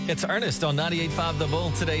It's Ernest on 98.5 The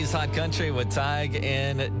Bull, today's Hot Country with Tig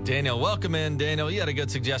and Daniel. Welcome in, Daniel. You had a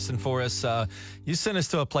good suggestion for us. You sent us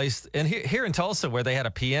to a place here in Tulsa where they had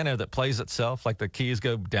a piano that plays itself, like the keys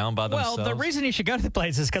go down by themselves. Well, the reason you should go to the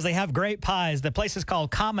place is because they have great pies. The place is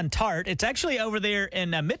called Common Tart. It's actually over there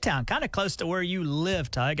in Midtown, kind of close to where you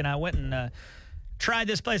live, Tig. And I went and tried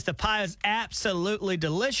this place. The pie is absolutely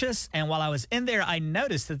delicious. And while I was in there, I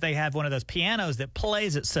noticed that they have one of those pianos that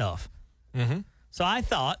plays itself. Mm-hmm. So I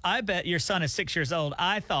bet your son is 6 years old.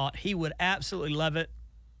 I thought he would absolutely love it.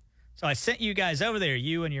 So I sent you guys over there,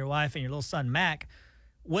 you and your wife and your little son, Mac.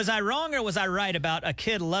 Was I wrong or was I right about a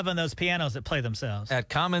kid loving those pianos that play themselves? At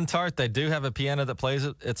Common Tart, they do have a piano that plays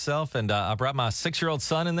itself. And I brought my 6-year-old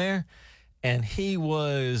son in there, and he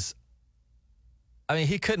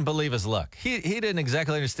couldn't believe his luck. He didn't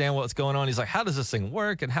exactly understand what's going on. He's like, how does this thing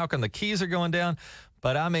work? And how come the keys are going down?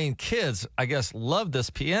 But, kids, I guess, love this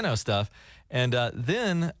piano stuff. And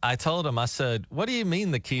then I told him, I said, what do you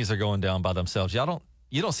mean the keys are going down by themselves? You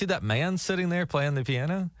don't see that man sitting there playing the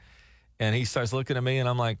piano? And he starts looking at me, and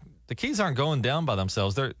I'm like, the keys aren't going down by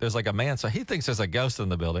themselves. There's like a man. So he thinks there's a ghost in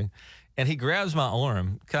the building. And he grabs my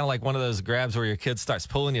arm, kind of like one of those grabs where your kid starts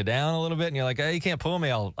pulling you down a little bit. And you're like, hey, you can't pull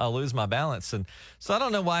me. I'll lose my balance. And so I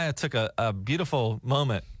don't know why I took a beautiful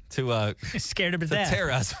moment to scared him to death.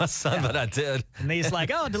 Terrorize my son, but I did. And he's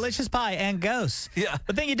like, oh, delicious pie and ghosts. Yeah.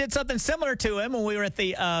 But then you did something similar to him when we were at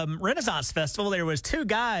the Renaissance Festival. There was 2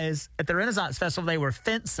 guys at the Renaissance Festival. They were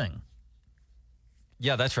fencing.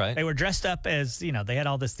 Yeah, that's right. They were dressed up as, they had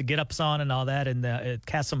all this the get-ups on and all that in at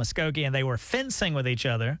Castle Muskogee, and they were fencing with each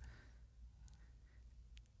other.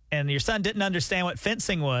 And your son didn't understand what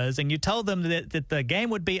fencing was, and you told them that the game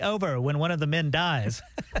would be over when one of the men dies.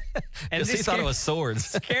 And he thought it was swords.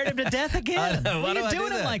 Scared him to death again. What are you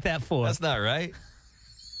doing him like that for? That's not right.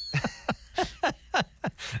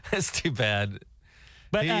 That's too bad.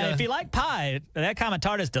 But if you like pie, that Common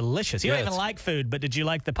Tart is delicious. You don't even like food, but did you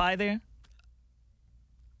like the pie there?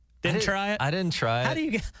 Didn't try it? I didn't try it. How do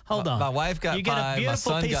you get, hold on. My wife got pie. You get a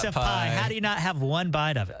beautiful piece of pie. How do you not have one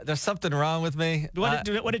bite of it? There's something wrong with me. What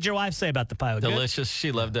did your wife say about the pie? Delicious.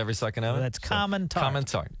 She loved every second of it. That's Common Tart. Common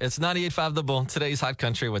Tart. It's 98.5 The Bull, today's Hot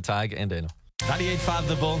Country with Tig and Daniel. 98.5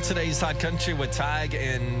 The Bull, today's Hot Country with Tig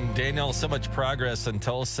and Daniel. So much progress in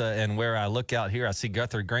Tulsa, and where I look out here, I see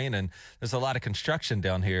Guthrie Green, and there's a lot of construction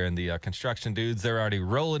down here, and the construction dudes, they're already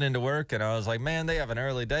rolling into work, and I was like, man, they have an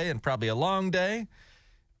early day and probably a long day.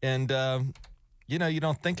 And, you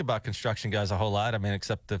don't think about construction guys a whole lot.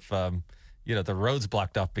 Except if, the road's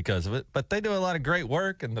blocked off because of it. But they do a lot of great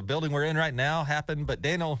work, and the building we're in right now happened. But,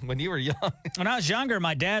 Daniel, when you were young. When I was younger,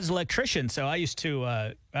 my dad's an electrician, so I used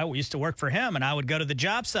to work for him, and I would go to the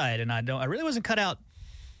job site, and I really wasn't cut out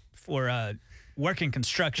for working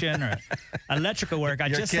construction or electrical work. I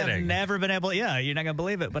just have never been able. Yeah, you're not gonna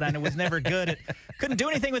believe it, but I was never good at. Couldn't do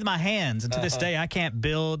anything with my hands, and to this day, I can't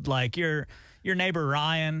build like your neighbor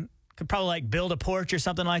Ryan could probably build a porch or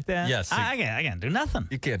something like that. Yes, I can't do nothing.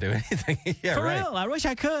 You can't do anything. Yeah, for right. real. I wish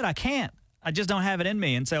I could. I can't. I just don't have it in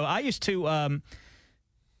me, and so I used to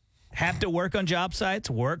have to work on job sites,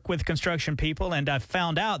 work with construction people, and I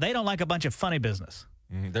found out they don't like a bunch of funny business.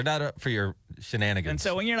 They're not up for your shenanigans. And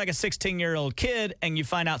so when you're like a 16-year-old kid and you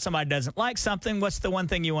find out somebody doesn't like something, what's the one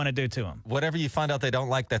thing you want to do to them? Whatever you find out they don't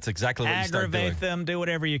like, that's exactly what you start doing. Aggravate them, do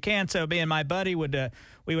whatever you can. So me and my buddy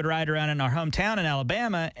we would ride around in our hometown in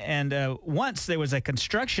Alabama, and once there was a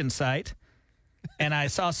construction site, and I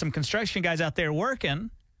saw some construction guys out there working,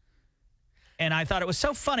 and I thought it was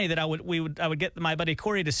so funny that I would get my buddy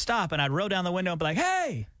Corey to stop, and I'd roll down the window and be like,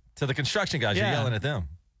 hey! To the construction guys, You're yelling at them.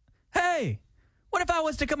 Hey! What if I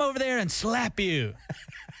was to come over there and slap you?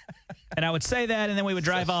 And I would say that, and then we would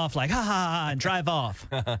drive off like, ha, ha, ha, and drive off.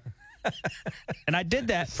 And I did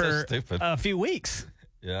that for a few weeks.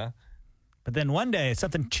 Yeah. But then one day,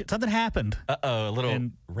 something happened. Uh-oh, a little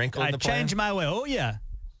wrinkle in the plan? I changed my way. Oh, yeah.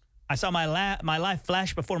 I saw my life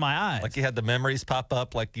flash before my eyes. Like you had the memories pop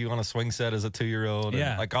up like you on a swing set as a 2-year-old.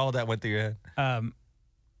 Yeah. Like all of that went through your head.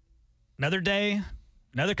 Another day,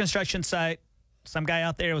 another construction site. Some guy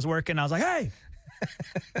out there was working. I was like, hey!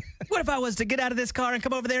 What if I was to get out of this car and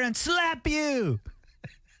come over there and slap you?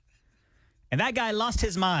 And that guy lost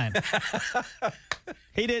his mind.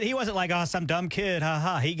 He did. He wasn't like, oh, some dumb kid. Ha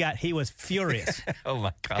ha. He was furious. Oh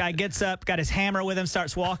my God. Guy gets up, got his hammer with him,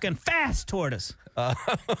 starts walking fast toward us. Oh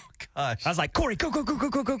gosh. I was like, Corey, go, go, go, go,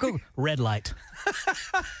 go, go, go. Red light.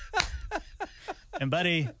 And,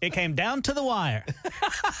 buddy, it came down to the wire.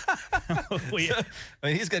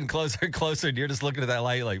 He's getting closer and closer, and you're just looking at that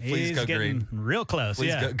light like, please go green. Real close,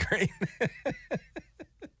 Please go green.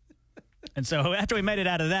 And so after we made it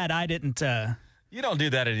out of that, I didn't You don't do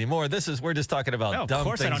that anymore. We're just talking about No, of dumb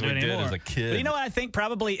course I things don't do we it did anymore. as a kid. But you know what I think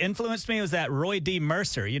probably influenced me was that Roy D.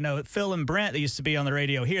 Mercer. You know, Phil and Brent that used to be on the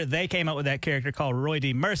radio here, they came up with that character called Roy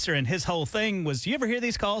D. Mercer, and his whole thing was, you ever hear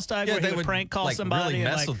these calls, Doug, Yeah, where they he would prank call like, somebody? really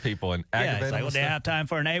and, mess with people and aggravate yeah, it's them like, and well, do you stuff? have time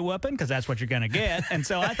for an A-whooping? Because that's what you're going to get. And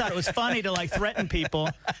so I thought it was funny to, like, threaten people.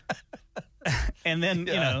 And then,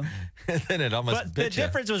 you know. And then it almost But the bit ya.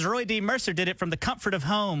 difference was Roy D. Mercer did it from the comfort of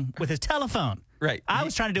home with his telephone. Right. I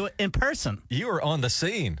was trying to do it in person. You were on the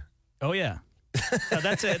scene. Oh, yeah. So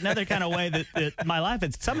that's another kind of way that my life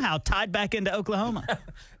is somehow tied back into Oklahoma.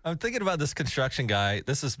 I'm thinking about this construction guy.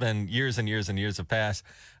 This has been years and years and years have passed.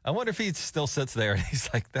 I wonder if he still sits there and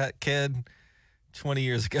he's like, that kid 20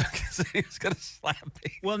 years ago, because he was going to slap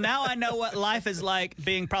me. Well, now I know what life is like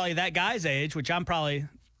being probably that guy's age, which I'm probably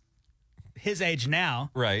his age now.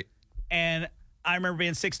 Right. And I remember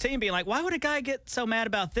being 16 being like, why would a guy get so mad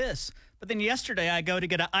about this? But then yesterday I go to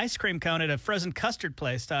get an ice cream cone at a frozen custard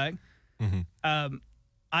place, Ty. Mm-hmm.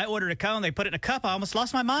 I ordered a cone. They put it in a cup. I almost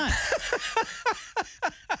lost my mind.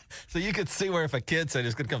 So you could see where if a kid said he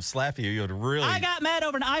was going to come slap you, you would really. I got mad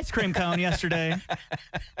over an ice cream cone yesterday.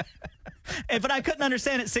 But I couldn't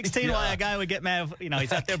understand at 16 why a guy would get mad. You know,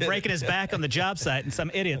 he's out there breaking his back on the job site, and some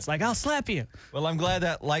idiot's like, I'll slap you. Well, I'm glad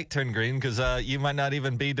that light turned green because you might not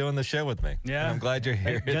even be doing the show with me. Yeah. And I'm glad you're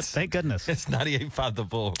here. Thank goodness. It's 98.5 The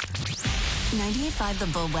Bull. 98.5 The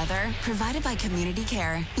Bull weather, provided by Community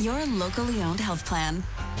Care, your locally owned health plan.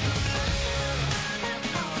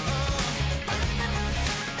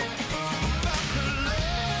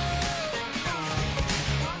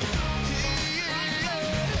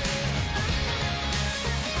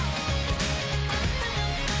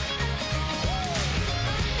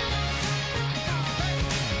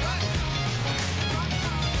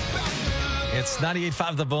 It's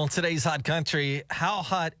 98.5 The Bull. Today's Hot Country. How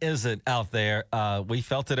hot is it out there? We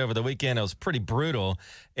felt it over the weekend. It was pretty brutal.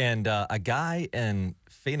 And a guy in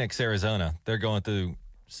Phoenix, Arizona, they're going through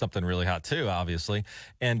something really hot too, obviously.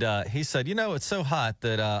 And he said, you know, it's so hot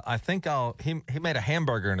that I think he made a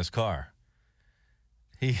hamburger in his car.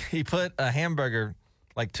 He put a hamburger,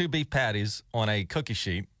 like 2 beef patties, on a cookie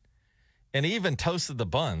sheet. And he even toasted the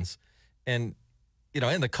buns and, you know,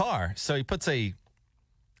 in the car. So he puts a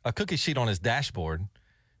cookie sheet on his dashboard,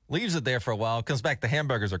 leaves it there for a while, comes back, the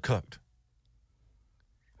hamburgers are cooked.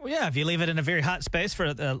 Well, yeah, if you leave it in a very hot space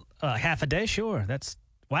for half a day, sure. That's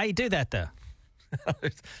why you do that, though.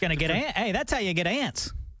 Gonna get ants. Hey, that's how you get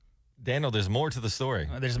ants. Daniel, there's more to the story.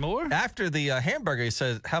 There's more? After the hamburger, he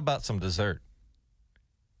says, how about some dessert?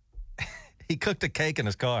 He cooked a cake in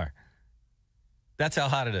his car. That's how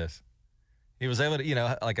hot it is. He was able to, you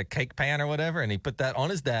know, like a cake pan or whatever, and he put that on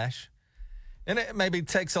his dash. And it maybe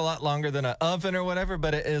takes a lot longer than an oven or whatever,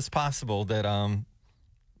 but it is possible that,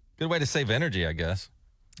 good way to save energy, I guess.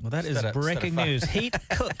 Well, that is breaking news. Heat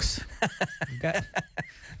cooks. The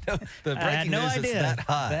breaking I had no news idea. is that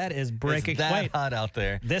hot. That is breaking. It's that Wait, hot out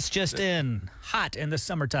there. this just in. Hot in the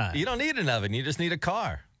summertime. You don't need an oven. You just need a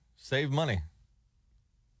car. Save money.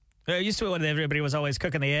 Used to it when everybody was always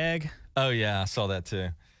cooking the egg. Oh, yeah, I saw that too.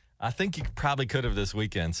 I think you probably could have this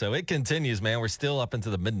weekend. So it continues, man. We're still up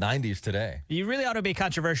into the mid-90s today. You really ought to be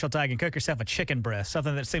controversial, Ty, and cook yourself a chicken breast,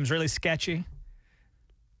 something that seems really sketchy.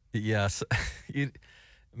 Yes.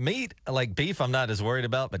 Meat, like beef, I'm not as worried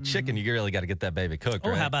about, but chicken, you really got to get that baby cooked,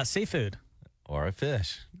 Oh, right? how about seafood? Or a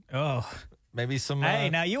fish. Oh. Maybe some...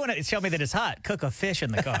 Hey, now you want to show me that it's hot. Cook a fish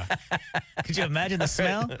in the car. Could you imagine the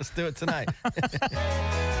smell? Let's do it tonight.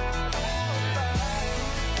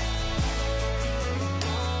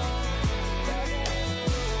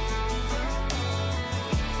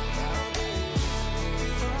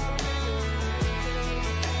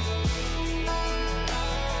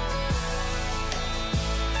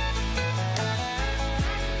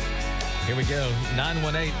 Here we go.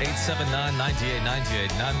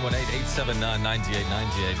 918-879-9898.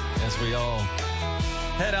 918-879-9898. As we all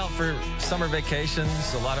head out for summer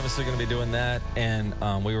vacations, a lot of us are going to be doing that. And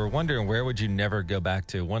we were wondering, where would you never go back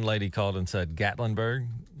to? One lady called and said Gatlinburg.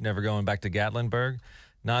 Never going back to Gatlinburg.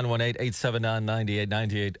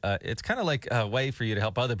 918-879-9898. It's kind of like a way for you to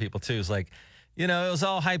help other people, too. It's like, you know, it was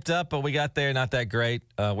all hyped up, but we got there, not that great.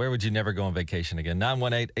 Where would you never go on vacation again?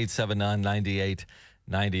 918-879-9898.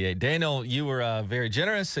 Daniel, you were very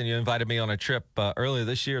generous, and you invited me on a trip earlier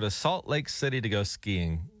this year to Salt Lake City to go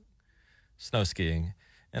skiing, snow skiing.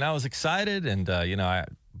 And I was excited, and, you know, I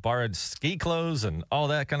borrowed ski clothes and all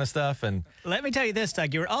that kind of stuff. And Let me tell you this,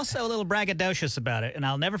 Doug. You were also a little braggadocious about it, and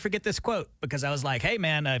I'll never forget this quote because I was like, hey,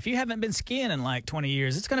 man, if you haven't been skiing in like 20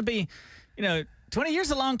 years, it's going to be, you know, 20 years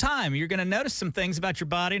is a long time. You're going to notice some things about your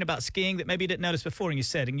body and about skiing that maybe you didn't notice before. And you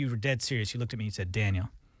said, and you were dead serious. You looked at me and you said, Daniel,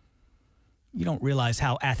 you don't realize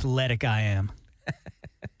how athletic I am.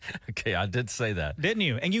 Okay, I did say that. Didn't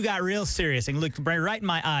you? And you got real serious and looked right in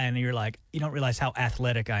my eye, and you're like, you don't realize how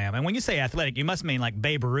athletic I am. And when you say athletic, you must mean like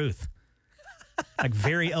Babe Ruth, like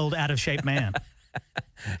very old, out of shape man.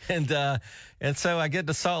 And so I get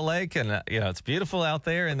to Salt Lake, and it's beautiful out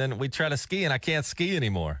there. And then we try to ski, and I can't ski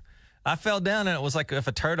anymore. I fell down, and it was like if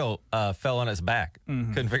a turtle fell on its back.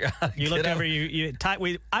 Mm-hmm. Couldn't figure out how to You get looked up.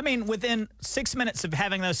 over. I mean, within 6 minutes of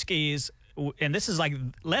having those skis, and this is like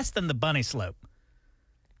less than the bunny slope.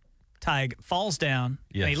 Tig falls down,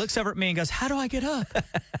 Yes. and he looks over at me and goes, "How do I get up?"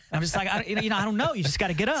 I'm just like, I don't know. You just got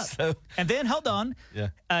to get up. So- and then, hold on. Yeah.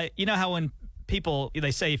 You know how when people, they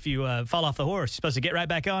say if you fall off the horse, you're supposed to get right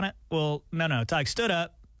back on it? Well, no. Tig stood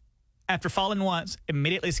up after falling once,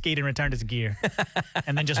 immediately skied and returned his gear,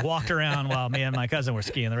 and then just walked around while me and my cousin were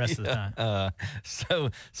skiing the rest of the time. So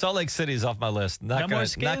Salt Lake City is off my list. No more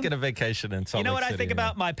skiing? Not get a vacation in Salt Lake City. You know what I think anymore.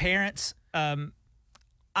 about my parents?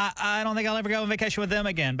 I don't think I'll ever go on vacation with them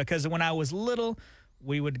again, because when I was little,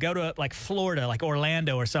 we would go to like Florida, like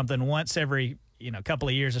Orlando or something, once every couple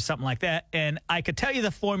of years or something like that. And I could tell you the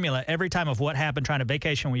formula every time of what happened trying to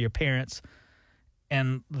vacation with your parents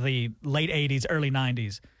in the late 80s, early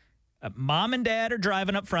 90s. Mom and dad are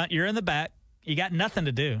driving up front. You're in the back. You got nothing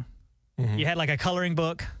to do. Mm-hmm. You had like a coloring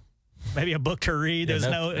book, maybe a book to read. There's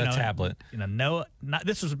no tablet.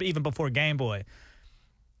 This was even before Game Boy.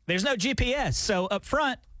 There's no GPS. So up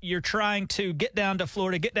front, you're trying to get down to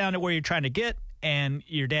Florida, get down to where you're trying to get, and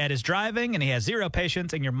your dad is driving, and he has zero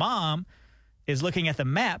patience, and your mom is looking at the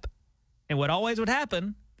map. And what always would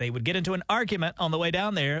happen, they would get into an argument on the way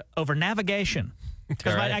down there over navigation.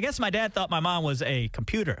 Because Right. I guess my dad thought my mom was a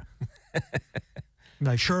computer.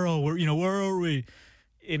 Like, Cheryl, where are we?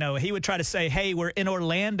 He would try to say, hey, we're in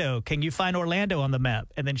Orlando. Can you find Orlando on the map?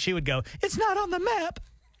 And then she would go, it's not on the map.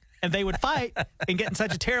 And they would fight and get in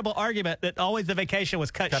such a terrible argument that always the vacation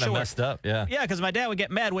was cut Kind short. of messed up, yeah. Yeah, because my dad would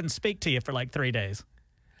get mad, wouldn't speak to you for like 3 days.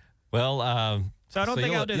 Well, So I don't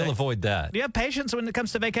think I'll do that. You'll avoid that. Do you have patience when it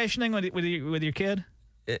comes to vacationing with your kid?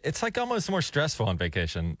 It's like almost more stressful on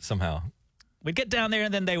vacation somehow. We'd get down there,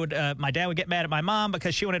 and then my dad would get mad at my mom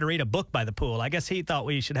because she wanted to read a book by the pool. I guess he thought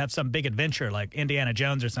we should have some big adventure like Indiana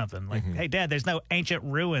Jones or something. Like, hey, Dad, there's no ancient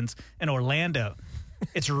ruins in Orlando.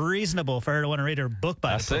 It's reasonable for her to want to read her book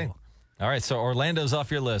by the pool. All right, so Orlando's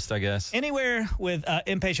off your list, I guess. Anywhere with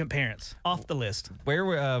impatient parents, off the list. Where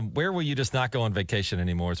will you just not go on vacation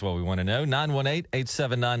anymore is what we want to know.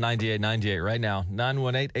 918-879-9898 right now.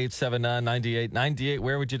 918-879-9898.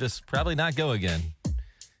 Where would you just probably not go again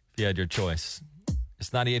if you had your choice?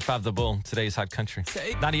 It's 98.5 The Bull, today's Hot Country.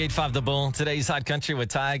 98.5 The Bull, today's Hot Country with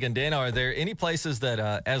Tig and Dan. Are there any places that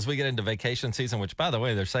as we get into vacation season, which, by the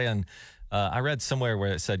way, they're saying, I read somewhere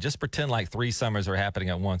where it said, just pretend like 3 summers are happening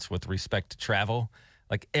at once with respect to travel.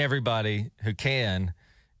 Like everybody who can,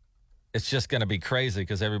 it's just going to be crazy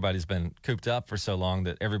because everybody's been cooped up for so long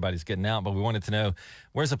that everybody's getting out. But we wanted to know,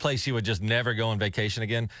 where's a place you would just never go on vacation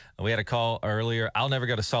again? We had a call earlier. I'll never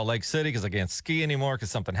go to Salt Lake City because I can't ski anymore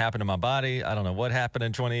because something happened to my body. I don't know what happened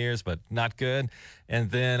in 20 years, but not good. And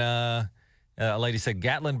then a lady said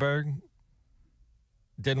Gatlinburg.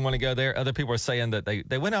 Didn't want to go there. Other people are saying that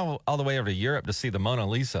they went all the way over to Europe to see the Mona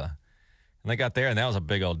Lisa. And they got there, and that was a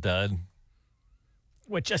big old dud.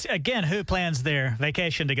 Which, again, who plans their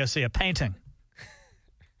vacation to go see a painting?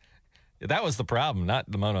 That was the problem,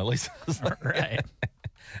 not the Mona Lisa. Right.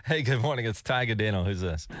 Hey, good morning. It's Tig Daniel. Who's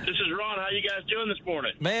this? This is Ron. How you guys doing this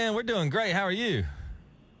morning? Man, we're doing great. How are you?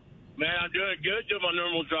 Man, I'm doing good. Doing my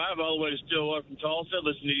normal drive all the way to Stillwater from Tulsa.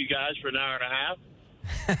 Listening to you guys for an hour and a half.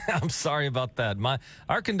 I'm sorry about that.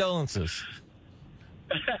 Our condolences.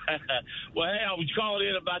 Well, hey, I was calling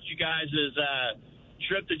in about you guys'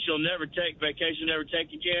 trip that you'll never take, vacation never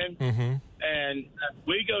take again. Mm-hmm. And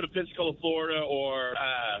we go to Pensacola, Florida, or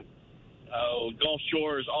Gulf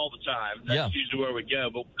Shores all the time. That's usually where we go.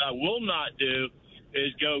 But what I will not do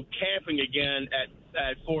is go camping again at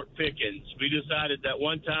Fort Pickens. We decided that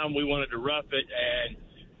one time we wanted to rough it and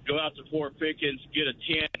go out to Fort Pickens, get a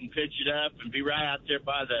tent and pitch it up and be right out there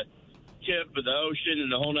by the tip of the ocean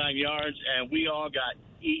and the whole 9 yards. And we all got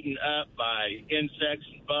eaten up by insects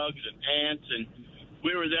and bugs and ants. And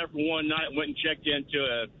we were there for one night and went and checked into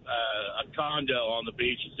a condo on the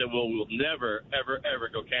beach and said, well, we'll never, ever, ever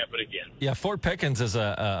go camping again. Yeah, Fort Pickens is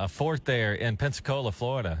a fort there in Pensacola,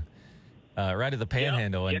 Florida, right at the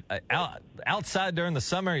Panhandle. And outside during the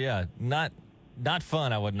summer, not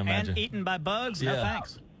fun, I wouldn't imagine. And eaten by bugs? No,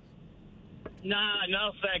 thanks. Nah,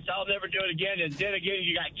 no thanks. I'll never do it again. And then again,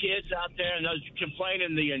 you got kids out there and those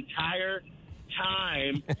complaining the entire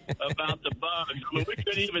time about the bugs. I mean, we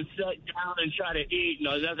couldn't even sit down and try to eat.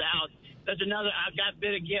 No, that's another. I got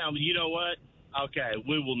bit again. You know what? Okay,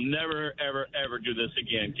 we will never, ever, ever do this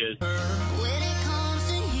again, kids.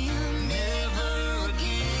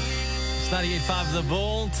 It's 98.5 The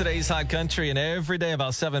Bull, today's Hot Country, and every day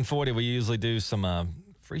about 7:40 we usually do some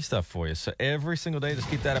free stuff for you. So every single day, just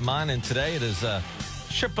keep that in mind. And today it is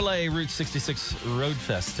AAA Route 66 Road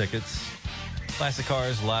Fest tickets, classic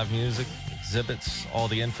cars, live music, exhibits, all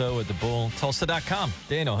the info at thebulltulsa.com.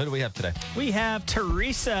 Daniel, who do we have today? We have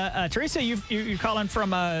Teresa. Teresa, you're calling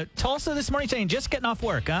from Tulsa this morning, saying just getting off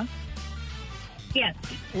work, huh? Yes.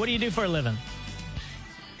 What do you do for a living?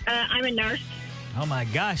 I'm a nurse. Oh, my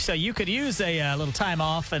gosh. So you could use a little time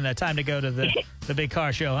off and time to go to the big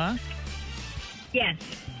car show, huh? Yes.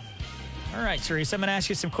 All right, Teresa, I'm going to ask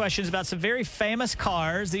you some questions about some very famous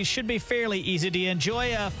cars. These should be fairly easy. Do you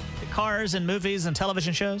enjoy cars and movies and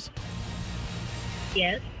television shows?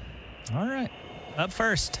 Yes. All right. Up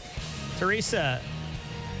first, Teresa,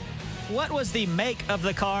 what was the make of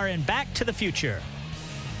the car in Back to the Future?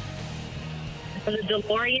 The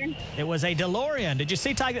DeLorean. It was a DeLorean. Did you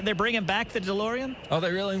see, Ty, that they're bringing back the DeLorean? Oh,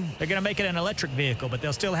 they really? They're going to make it an electric vehicle, but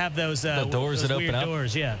they'll still have those The doors those that weird open up?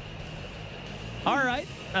 doors, yeah. All right.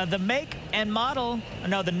 The make and model,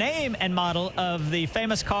 no, the name and model of the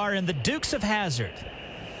famous car in the Dukes of Hazzard.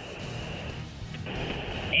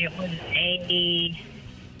 It was a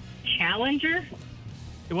Challenger.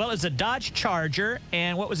 Well, it's a Dodge Charger,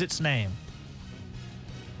 and what was its name?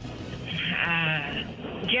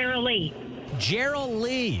 Gerald Lee. Gerald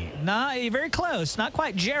Lee. Nah, very close. Not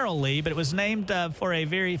quite Gerald Lee, but it was named for a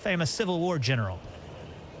very famous Civil War general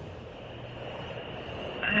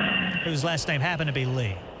whose last name happened to be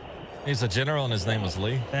Lee. He's a general and his name was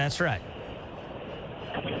Lee. That's right.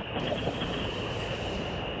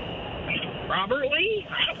 Robert Lee.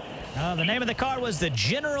 The name of the car was the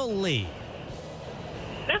General Lee.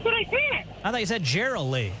 That's what I said. I thought you said Gerald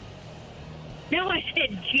Lee. No, I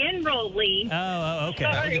said General Lee. Oh, okay.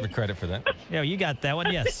 I'll give her credit for that. Yeah, you got that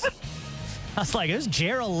one, yes. I was like, who's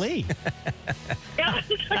Gerald Lee?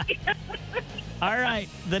 All right.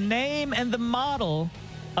 The name and the model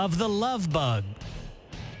of the Love Bug.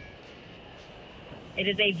 It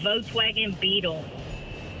is a Volkswagen Beetle.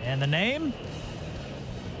 And the name?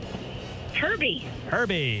 Herbie.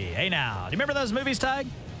 Herbie. Hey, now. Do you remember those movies, Tig?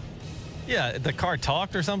 Yeah, the car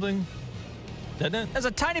talked or something, didn't it? It was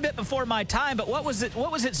a tiny bit before my time, but what was it?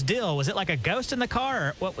 What was its deal? Was it like a ghost in the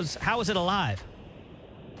car, or how was it alive?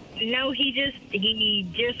 No, he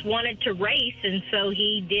just wanted to race, and so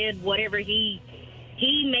he did whatever he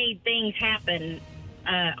made things happen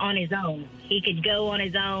on his own. He could go on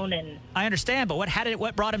his own, and I understand, but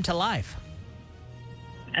what brought him to life?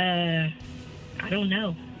 I don't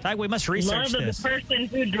know. Tig, we must research Love this. of the person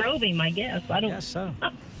who drove him, I guess. I don't. Guess so.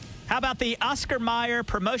 How about the Oscar Mayer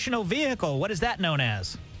promotional vehicle? What is that known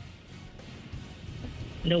as?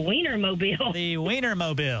 The Wienermobile. The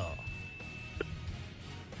Wienermobile.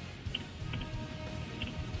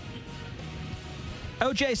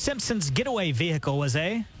 O.J. Simpson's getaway vehicle was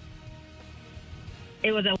a?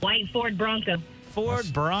 It was a white Ford Bronco.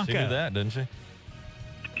 Ford Bronco. She knew that, didn't she?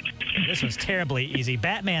 This was terribly easy.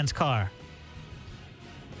 Batman's car.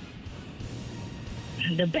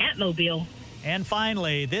 The Batmobile. And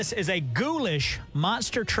finally, this is a ghoulish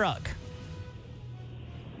monster truck.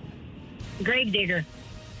 Gravedigger.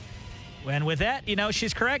 And with that,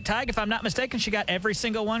 she's correct. Tig, if I'm not mistaken, she got every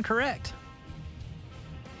single one correct.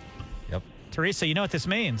 Yep. Teresa, you know what this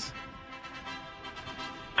means.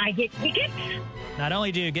 I get tickets. Not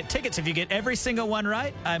only do you get tickets, if you get every single one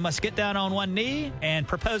right, I must get down on one knee and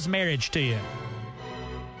propose marriage to you.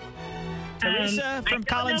 Teresa from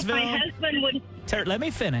Collinsville. My husband would. Let me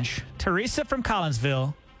finish. Teresa from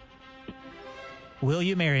Collinsville, will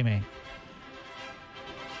you marry me?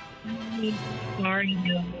 Sorry,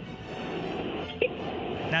 no.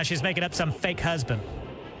 Now she's making up some fake husband.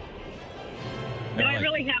 No, I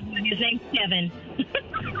really have one. His name's Kevin.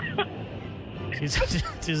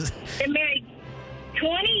 She's Been married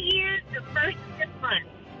 20 years the first of this month.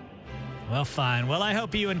 well, fine. Well, I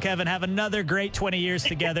hope you and Kevin have another great 20 years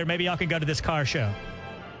together. Maybe y'all can go to this car show.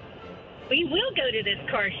 We will go to this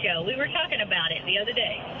car show. We were talking about it the other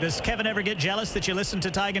day. Does Kevin ever get jealous that you listen to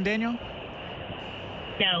Tig and Daniel?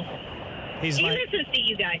 No. He's He like, listens to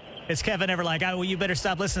you guys. is Kevin ever like, oh, well, you better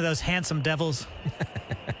stop listening to those handsome devils?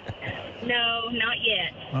 No, not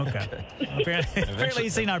yet. Okay. Apparently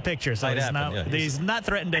he's seen our picture, so Might he's, happen, not, yeah. he's not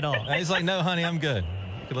threatened at all. And he's like, no, honey, I'm good.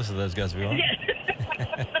 You can listen to those guys if you want.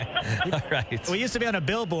 All right. We used to be on a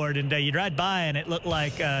billboard, and you'd ride by, and it looked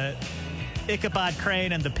like Ichabod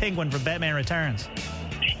Crane and the Penguin from Batman Returns.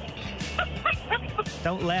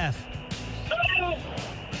 Don't laugh.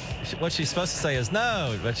 What she's supposed to say is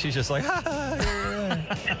no, but she's just like,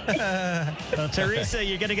 Well, Teresa,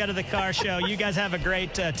 you're going to go to the car show. You guys have a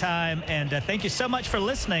great time, and thank you so much for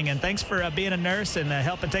listening, and thanks for being a nurse and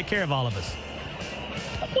helping take care of all of us.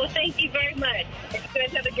 Well, thank you very much. You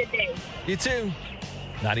guys have a good day. You too.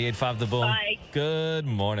 98.5 The Bull. Bye. Good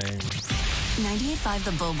morning. 98.5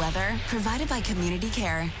 The Bull weather, provided by Community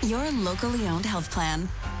Care, your locally owned health plan.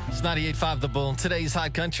 It's 98.5 The Bull. Today's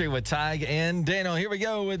Hot Country with Tig and Dano. Here we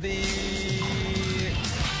go with the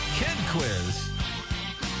Kid Quiz.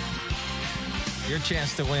 Your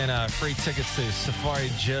chance to win free tickets to Safari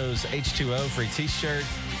Joe's H2O, free t-shirt,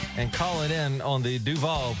 and call it in on the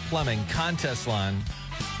Duval Plumbing contest line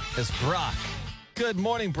is Brock. Good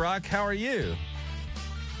morning, Brock. How are you?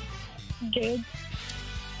 Good.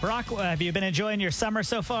 Brock, have you been enjoying your summer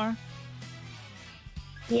so far?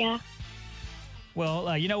 Yeah.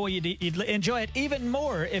 Well, you know what? You'd enjoy it even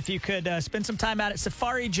more if you could spend some time out at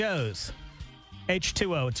Safari Joe's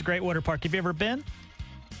H2O. It's a great water park. Have you ever been?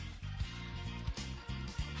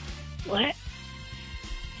 What?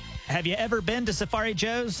 Have you ever been to Safari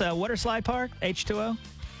Joe's water slide park, H2O?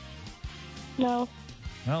 No.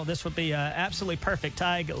 Well, this would be absolutely perfect.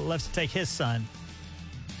 Tig loves to take his son.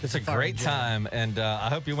 It's a great time, and I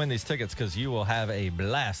hope you win these tickets because you will have a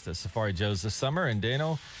blast at Safari Joe's this summer. And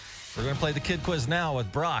Dano, we're going to play the Kid Quiz now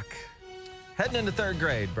with Brock. Heading into third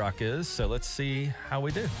grade, Brock is, so let's see how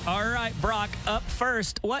we do. All right, Brock, up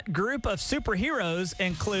first. What group of superheroes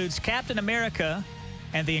includes Captain America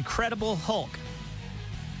and the Incredible Hulk?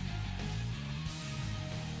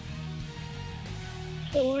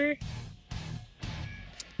 Thor.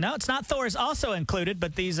 No, it's not Thor is also included,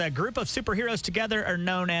 but these group of superheroes together are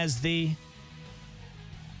known as the...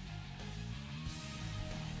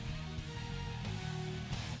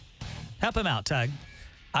 Help him out, Tug.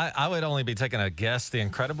 I would only be taking a guess. The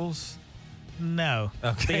Incredibles? No.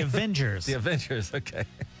 Okay. The Avengers. The Avengers, okay.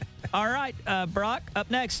 All right, Brock, up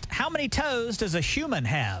next. How many toes does a human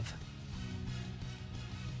have?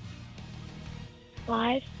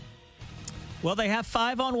 5. Well, they have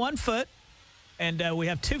 5 on 1 foot, and we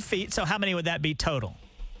have 2 feet, so how many would that be total?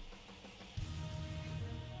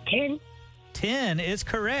 10. 10 is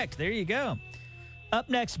correct. There you go. Up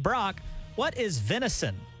next, Brock, what is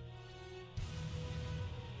venison?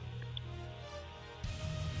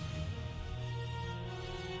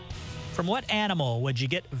 From what animal would you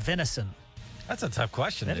get venison? That's a tough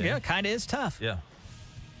question, dude. Yeah, kind of is tough. Yeah.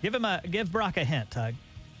 Give Brock a hint, Tug.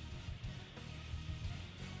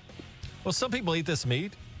 Well, some people eat this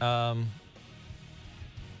meat. I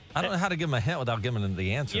don't know how to give them a hint without giving them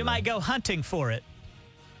the answer. You might go hunting for it.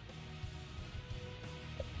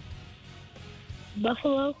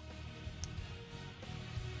 Buffalo.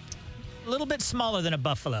 A little bit smaller than a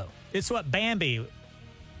buffalo. It's what Bambi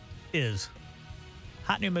is.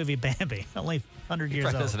 Hot new movie Bambi. Only 100 years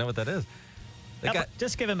Probably old. doesn't know what that is.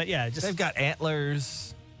 Just give him it. Yeah. They've got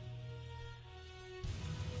antlers.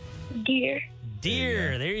 Deer.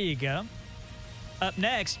 Deer. There you go. Up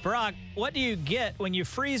next, Brock, what do you get when you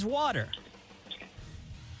freeze water?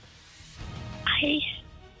 Ice.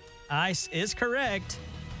 Ice is correct.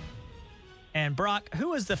 And Brock, who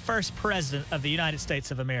was the first president of the United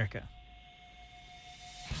States of America?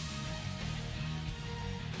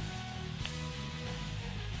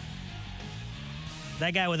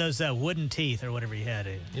 That guy with those wooden teeth or whatever he had.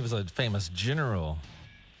 He was a famous general,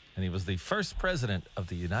 and he was the first president of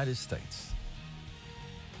the United States.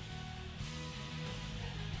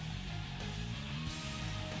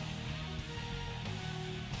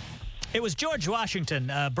 It was George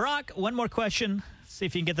Washington. Brock, one more question. See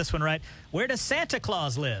if you can get this one right. Where does Santa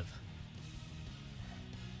Claus live?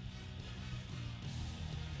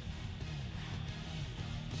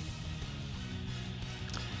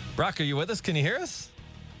 Brock, are you with us? Can you hear us?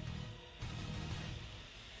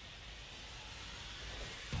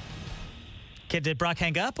 Did Brock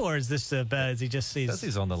hang up, or is this as he just sees? Says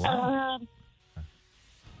he's on the line.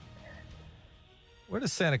 Where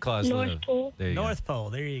does Santa Claus live? North Pole. There you go. North Pole.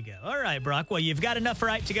 There you go. All right, Brock. Well, you've got enough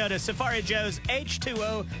right to go to Safari Joe's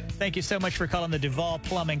H2O. Thank you so much for calling the Duval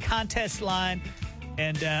Plumbing contest line.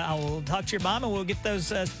 And I will talk to your mom, and we'll get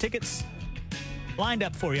those tickets lined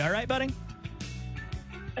up for you. All right, buddy?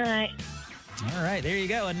 All right. All right. There you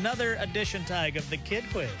go. Another edition, Tig, of the Kid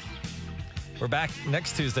Quiz. We're back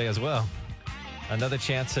next Tuesday as well. Another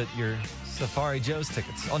chance at your Safari Joe's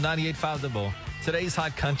tickets on 98.5 The Bull. Today's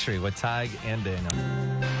Hot Country with Tig and Daniel.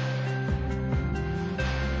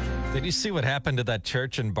 Did you see what happened to that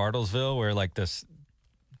church in Bartlesville where like this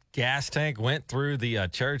gas tank went through the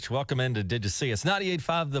church. Welcome into Did You See? It's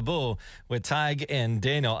 98.5 The Bull with Tig and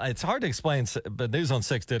Daniel. It's hard to explain, but News on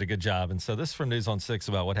 6 did a good job. And so this is from News on 6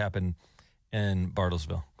 about what happened in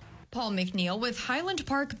Bartlesville. Paul McNeil with Highland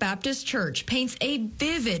Park Baptist Church paints a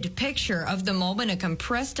vivid picture of the moment a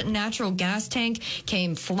compressed natural gas tank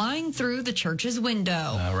came flying through the church's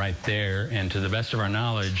window. Right there, and to the best of our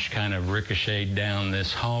knowledge, kind of ricocheted down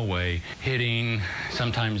this hallway, hitting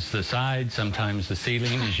sometimes the side, sometimes the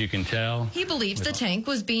ceiling, as you can tell. He believes the tank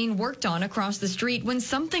was being worked on across the street when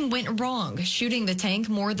something went wrong, shooting the tank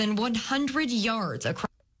more than 100 yards across.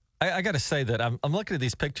 I got to say that I'm looking at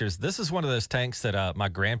these pictures. This is one of those tanks that my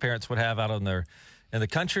grandparents would have out in the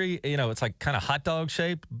country. You know, it's like kind of hot dog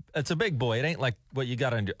shape. It's a big boy. It ain't like what you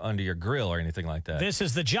got under your grill or anything like that. This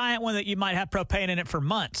is the giant one that you might have propane in it for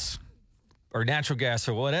months. Or natural gas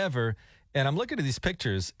or whatever. And I'm looking at these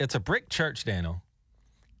pictures. It's a brick church, Daniel.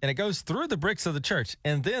 And it goes through the bricks of the church.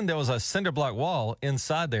 And then there was a cinder block wall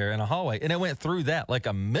inside there in a hallway. And it went through that like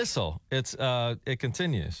a missile. It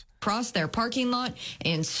continues. Across their parking lot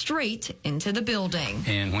and straight into the building.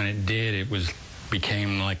 And when it did, it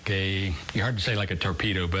became like hard to say like a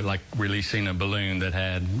torpedo, but like releasing a balloon that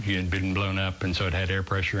had been blown up, and so it had air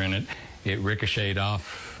pressure in it. It ricocheted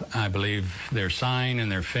off, I believe, their sign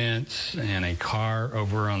and their fence and a car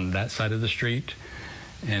over on that side of the street.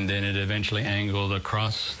 And then it eventually angled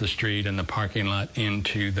across the street and the parking lot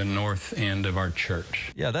into the north end of our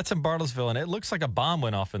church. Yeah, that's in Bartlesville, and it looks like a bomb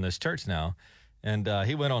went off in this church now. And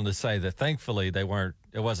he went on to say that thankfully it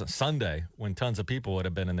wasn't Sunday when tons of people would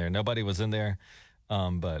have been in there. Nobody was in there.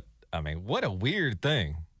 But, I mean, what a weird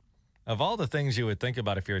thing. Of all the things you would think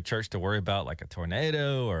about if you're a church to worry about, like a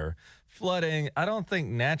tornado or flooding, I don't think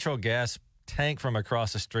natural gas tank from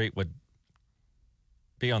across the street would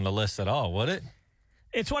be on the list at all, would it?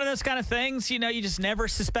 It's one of those kind of things, you know, you just never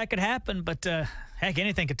suspect could happen, but heck,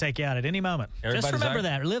 anything could take you out at any moment. Just remember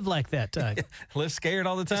that. Live like that. Live scared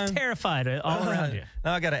all the time? Just terrified all around you.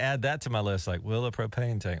 Now I got to add that to my list, like, will a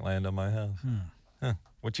propane tank land on my house? Huh.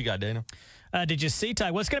 What you got, Daniel? Did you see,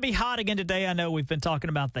 Ty? Well, it's going to be hot again today. I know we've been talking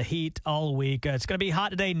about the heat all week. It's going to be hot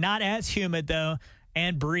today, not as humid, though,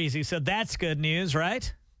 and breezy. So that's good news,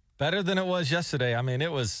 right? Better than it was yesterday. I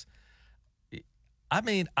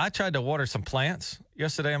mean, I tried to water some plants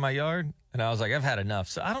yesterday in my yard, and I was like, I've had enough.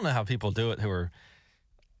 So I don't know how people do it who are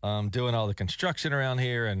doing all the construction around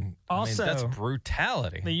here. And also, that's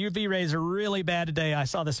brutality. The UV rays are really bad today. I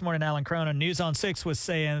saw this morning Alan Cronin, News on 6, was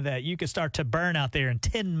saying that you could start to burn out there in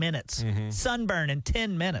 10 minutes. Mm-hmm. Sunburn in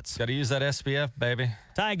 10 minutes. Got to use that SPF, baby.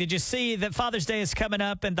 Tig, did you see that Father's Day is coming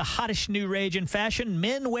up and the hottest new rage in fashion?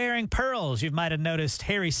 Men wearing pearls. You might have noticed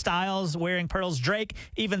Harry Styles wearing pearls, Drake,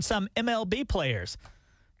 even some MLB players.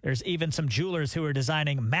 There's even some jewelers who are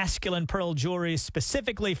designing masculine pearl jewelry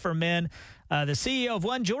specifically for men. The CEO of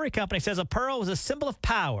one jewelry company says a pearl was a symbol of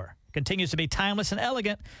power, continues to be timeless and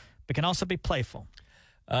elegant, but can also be playful.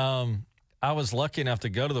 I was lucky enough to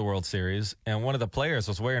go to the World Series, and one of the players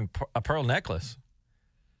was wearing a pearl necklace.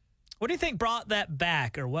 What do you think brought that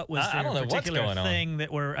back, or what was I don't know particular what's going thing on.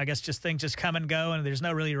 That were, I guess, just things just come and go, and there's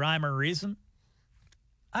no really rhyme or reason?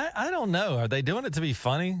 I don't know. Are they doing it to be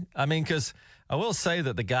funny? I mean, because I will say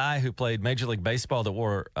that the guy who played Major League Baseball that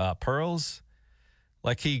wore pearls,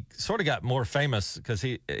 like he sort of got more famous because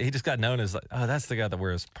he just got known as like, oh, that's the guy that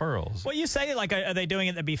wears pearls. Well, you say like, are they doing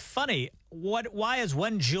it to be funny? Why is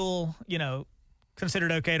one jewel,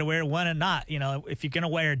 considered okay to wear, one and not? If you're going to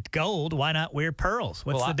wear gold, why not wear pearls?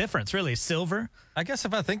 What's the difference, really? Silver? I guess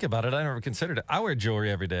if I think about it, I never considered it. I wear jewelry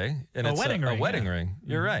every day, and it's a wedding ring.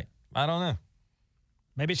 You're right. I don't know.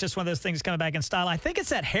 Maybe it's just one of those things coming back in style. I think it's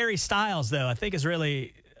that Harry Styles, though, I think is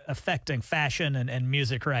really affecting fashion and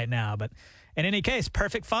music right now. But in any case,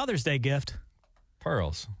 perfect Father's Day gift.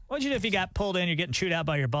 Pearls. What'd you do if you got pulled in, you're getting chewed out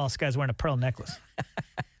by your boss, guy's wearing a pearl necklace?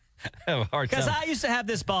 I have a hard time. Because I used to have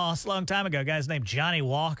this boss a long time ago, a guy's named Johnny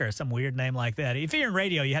Walker, some weird name like that. If you're in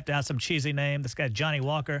radio, you have to have some cheesy name. This guy, Johnny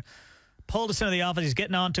Walker, pulled us into the office. He's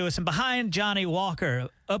getting on to us. And behind Johnny Walker,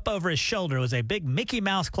 up over his shoulder, was a big Mickey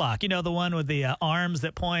Mouse clock. You know, the one with the arms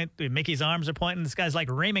that point, Mickey's arms are pointing. This guy's like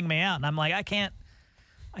reaming me out. And I'm like, I can't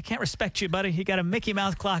respect you, buddy. You got a Mickey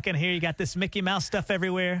Mouse clock in here. You got this Mickey Mouse stuff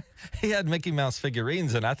everywhere. He had Mickey Mouse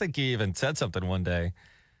figurines, and I think he even said something one day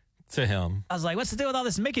to him. I was like, what's the deal with all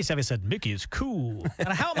this Mickey stuff? He said, Mickey is cool. And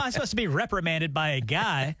how am I supposed to be reprimanded by a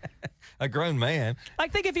guy? A grown man.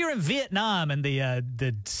 Like, think if you were in Vietnam and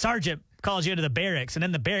the sergeant calls you into the barracks, and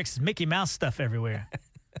in the barracks is Mickey Mouse stuff everywhere.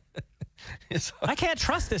 I can't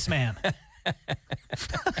trust this man.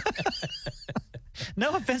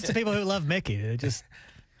 No offense to people who love Mickey. They're just...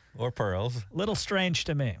 Or pearls. A little strange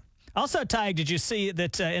to me. Also, Ty, did you see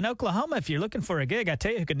that in Oklahoma, if you're looking for a gig, I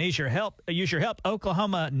tell you who can use your help.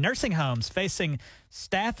 Oklahoma nursing homes facing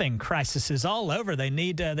staffing crises all over. They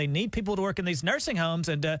need people to work in these nursing homes,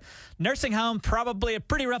 and nursing home probably a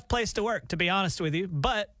pretty rough place to work, to be honest with you.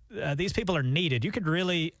 But these people are needed. You could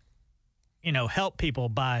really, help people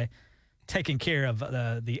by taking care of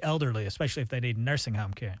the elderly, especially if they need nursing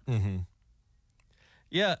home care. Mm-hmm.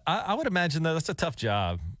 Yeah, I would imagine though that's a tough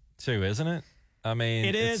job too, isn't it? I mean,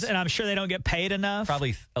 it is, and I'm sure they don't get paid enough.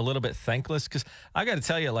 Probably a little bit thankless, because I got to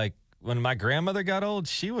tell you, like, when my grandmother got old,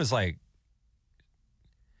 she was like,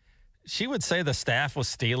 she would say the staff was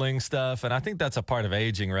stealing stuff, and I think that's a part of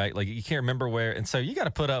aging, right? Like, you can't remember where, and so you got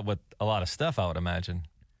to put up with a lot of stuff, I would imagine.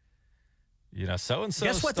 So-and-so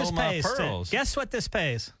Guess what stole this my pays? pearls. Guess what this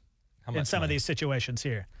pays in some of these situations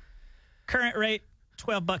here. Current rate,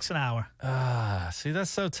 $12 an hour. See, that's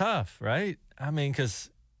so tough, right? I mean, because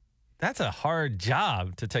that's a hard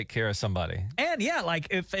job to take care of somebody. And yeah, like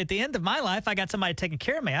if at the end of my life I got somebody taking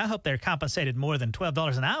care of me, I hope they're compensated more than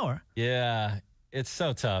 $12 an hour. Yeah, it's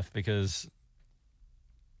so tough because,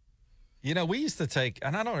 we used to take,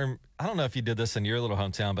 and I don't know if you did this in your little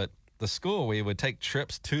hometown, but the school, we would take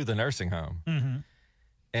trips to the nursing home. Mm-hmm.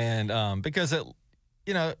 And because it,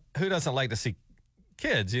 who doesn't like to see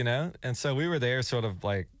kids, And so we were there sort of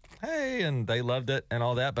like, hey, and they loved it and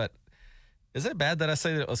all that, but is it bad that I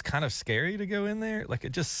say that it was kind of scary to go in there? Like,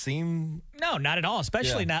 it just seemed... No, not at all,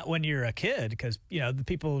 especially not when you're a kid, because, the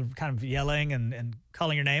people kind of yelling and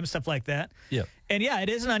calling your name, stuff like that. Yeah. And, yeah, it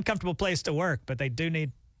is an uncomfortable place to work, but they do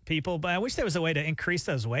need people. But I wish there was a way to increase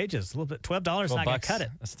those wages a little bit. $12 not going to cut it.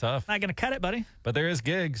 That's tough. Not going to cut it, buddy. But there is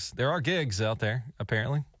gigs. There are gigs out there,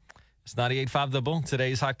 apparently. It's 98.5 The Bull.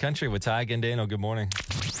 Today's Hot Country with Ty and Daniel. Good morning.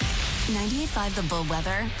 98.5 The Bull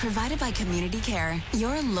weather, provided by Community Care,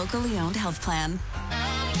 your locally owned health plan.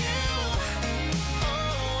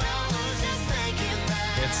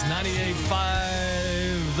 It's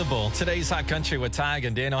 98.5 The Bull. Today's Hot Country with Ty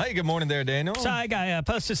and Daniel. Hey, good morning there, Daniel. Ty, I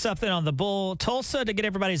posted something on the Bull Tulsa to get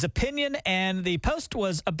everybody's opinion, and the post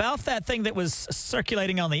was about that thing that was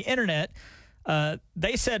circulating on the internet.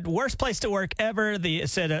 They said, worst place to work ever. The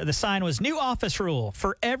sign was new office rule.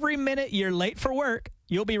 For every minute you're late for work,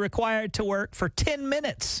 you'll be required to work for 10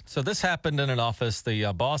 minutes. So this happened in an office.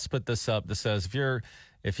 The boss put this up that says,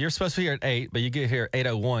 if you're supposed to be here at 8, but you get here at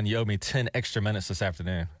 8:01, you owe me 10 extra minutes this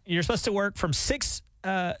afternoon. You're supposed to work from 10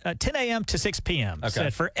 a.m. to 6 p.m. Okay.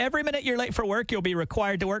 Said for every minute you're late for work, you'll be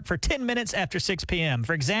required to work for 10 minutes after 6 p.m.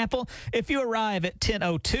 For example, if you arrive at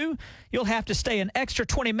 10:02, you'll have to stay an extra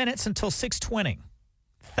 20 minutes until 6:20.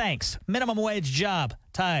 Thanks. Minimum wage job.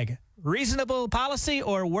 Tig. Reasonable policy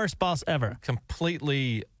or worst boss ever?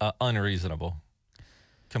 Completely unreasonable.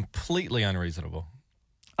 Completely unreasonable.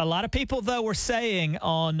 A lot of people, though, were saying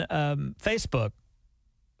on Facebook,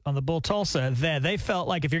 on the Bull Tulsa, that they felt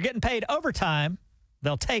like if you're getting paid overtime,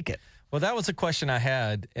 they'll take it. Well, that was a question I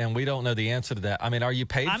had, and we don't know the answer to that. I mean, are you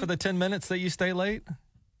paid for the 10 minutes that you stay late?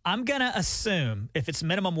 I'm going to assume if it's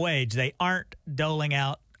minimum wage, they aren't doling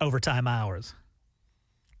out overtime hours.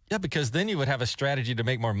 Yeah, because then you would have a strategy to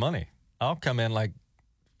make more money. I'll come in like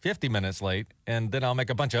 50 minutes late, and then I'll make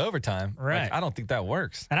a bunch of overtime. Right. Like, I don't think that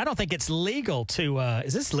works. And I don't think it's legal to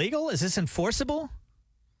is this legal? Is this enforceable?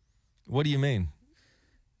 What do you mean?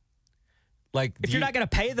 Like, if you're not going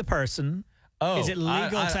to pay the person, is it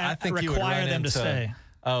legal to require them to stay?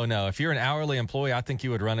 Oh, no. If you're an hourly employee, I think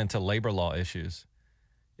you would run into labor law issues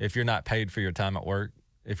if you're not paid for your time at work.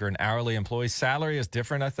 If you're an hourly employee, salary is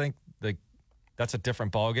different, I think. That's a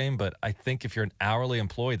different ballgame. But I think if you're an hourly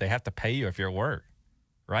employee, they have to pay you if you're at work,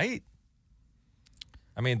 right?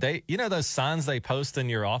 I mean, those signs they post in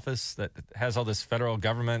your office that has all this federal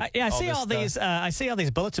government. I see all these. I see all these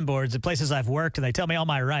bulletin boards at places I've worked, and they tell me all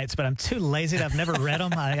my rights, but I'm too lazy. I've never read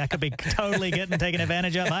them. I could be totally getting taken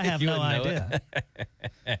advantage of. I have no idea.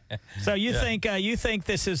 So you think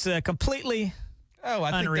this is completely? Oh,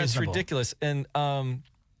 I think that's ridiculous. And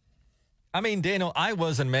I mean, Daniel, I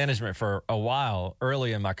was in management for a while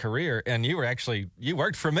early in my career, and you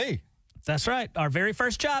worked for me. That's right. Our very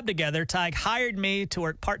first job together, Tig hired me to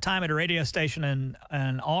work part-time at a radio station in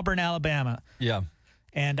Auburn, Alabama. Yeah.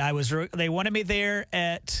 And they wanted me there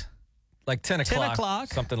at like 10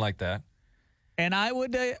 o'clock, something like that. And I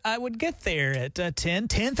would get there at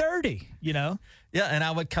 10:30, Yeah, and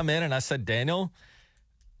I would come in and I said, Daniel,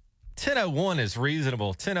 10:01 is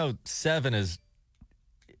reasonable. 10:07 is,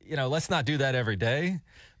 let's not do that every day.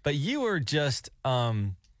 But you were just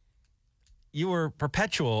you were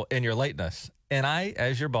perpetual in your lateness. And I,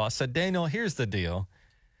 as your boss, said, Daniel, here's the deal.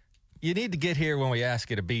 You need to get here when we ask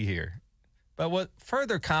you to be here. But what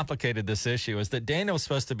further complicated this issue is that Daniel was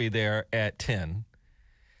supposed to be there at 10.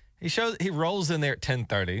 He rolls in there at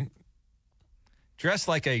 10:30, dressed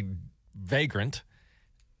like a vagrant,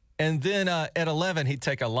 and then at 11 he'd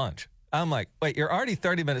take a lunch. I'm like, wait, you're already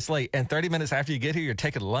 30 minutes late, and 30 minutes after you get here, you're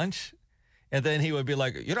taking lunch? And then he would be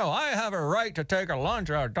like, I have a right to take a lunch,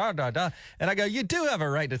 And I go, you do have a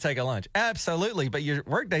right to take a lunch. Absolutely. But your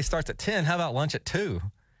workday starts at 10. How about lunch at 2?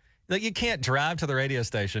 Like, you can't drive to the radio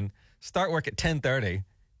station, start work at 10:30,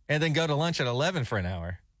 and then go to lunch at 11 for an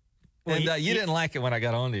hour. Well, and you didn't like it when I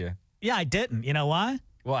got on to you. Yeah, I didn't. You know why?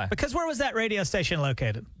 Why? Because where was that radio station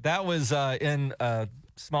located? That was in a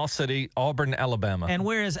small city, Auburn, Alabama. And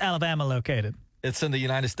where is Alabama located? It's in the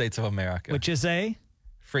United States of America. Which is a?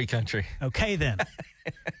 Free country. Okay, then.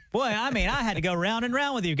 Boy, I mean, I had to go round and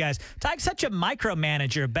round with you guys. Tyke's such a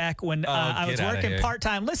micromanager back when I was working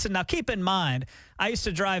part-time. Listen, now keep in mind, I used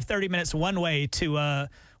to drive 30 minutes one way to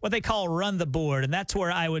what they call run the board, and that's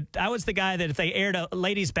where I was the guy that if they aired a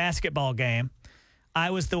ladies basketball game,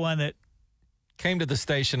 I was the one that came to the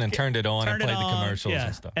station and turned it on and played the commercials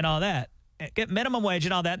and stuff. And all that. Get minimum wage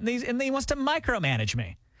and all that. And he wants to micromanage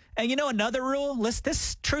me. And you know another rule?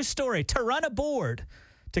 This true story. To run a board,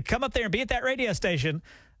 to come up there and be at that radio station,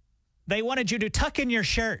 they wanted you to tuck in your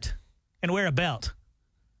shirt and wear a belt.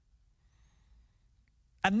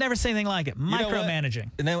 I've never seen anything like it. Micromanaging.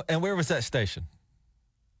 And where was that station?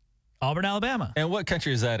 Auburn, Alabama. And what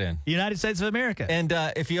country is that in? United States of America. And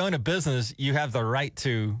if you own a business, you have the right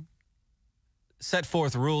to set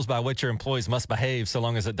forth rules by which your employees must behave so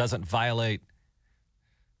long as it doesn't violate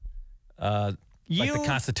like the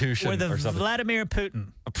Constitution or something. Vladimir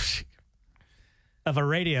Putin of a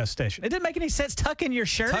radio station. It didn't make any sense. Tuck in your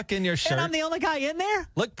shirt. Tuck in your shirt. And I'm the only guy in there?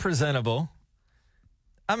 Look presentable.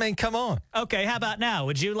 I mean, come on. Okay, how about now?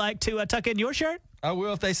 Would you like to tuck in your shirt? I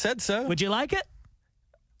will if they said so. Would you like it?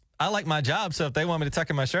 I like my job, so if they want me to tuck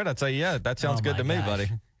in my shirt, I'd say, yeah, that sounds good to me, buddy.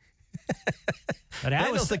 But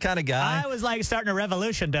Daniel's the kind of guy. I was like starting a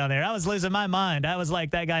revolution down there. I was losing my mind. I was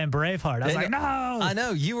like that guy in Braveheart. I was like, no. I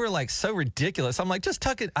know. You were like so ridiculous. I'm like, just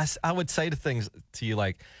tuck it. I would say things to you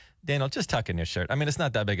like, Daniel, just tuck in your shirt. I mean, it's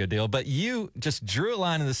not that big a deal. But you just drew a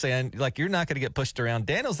line in the sand. Like, you're not going to get pushed around.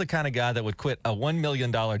 Daniel's the kind of guy that would quit a $1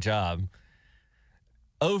 million job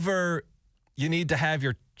over you need to have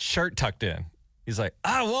your shirt tucked in. He's like,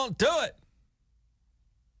 I won't do it.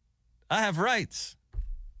 I have rights.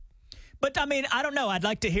 But, I mean, I don't know. I'd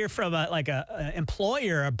like to hear from a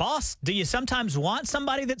employer or a boss. Do you sometimes want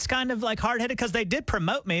somebody that's kind of like hard-headed? Because they did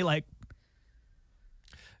promote me like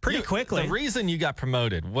pretty quickly. The reason you got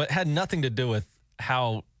promoted had nothing to do with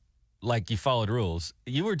how like you followed rules.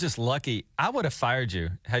 You were just lucky. I would have fired you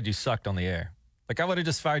had you sucked on the air. Like, I would have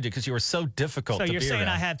just fired you because you were so difficult to be around. So you're saying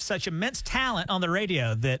I have such immense talent on the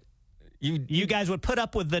radio that you guys would put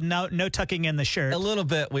up with the no tucking in the shirt? A little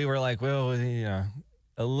bit. We were like, well,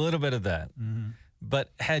 a little bit of that. Mm-hmm.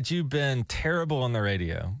 But had you been terrible on the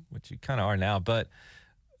radio, which you kind of are now, but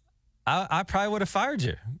I probably would have fired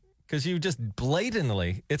you because you just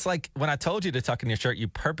blatantly, it's like when I told you to tuck in your shirt, you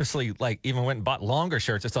purposely like even went and bought longer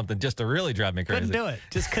shirts or something just to really drive me crazy. Couldn't do it.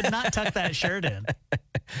 Just could not tuck that shirt in.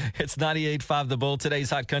 It's 98.5 The Bull, today's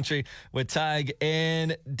Hot Country with Tig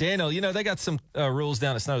and Daniel. They got some rules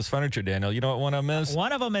down at Snow's Furniture, Daniel. You know what one of them is?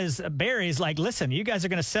 One of them is Barry's like, listen, you guys are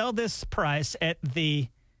going to sell this price at the...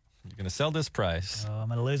 You're going to sell this price. Oh, I'm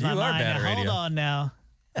going to lose my mind. Bad at radio. Hold on now.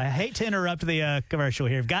 I hate to interrupt the commercial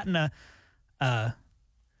here. I've gotten a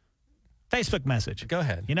Facebook message. Go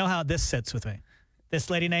ahead. You know how this sits with me. This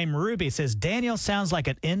lady named Ruby says, Daniel sounds like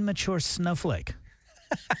an immature snowflake.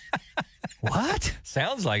 What?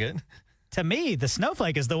 Sounds like it. To me, the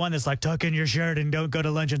snowflake is the one that's like, tuck in your shirt and don't go to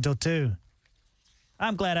lunch until 2.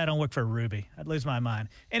 I'm glad I don't work for Ruby. I'd lose my mind.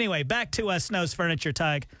 Anyway, back to Snow's Furniture,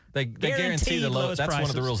 Tig. They guarantee the lowest. That's prices. One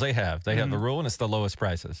of the rules they have. They have the rule, and it's the lowest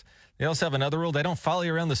prices. They also have another rule. They don't follow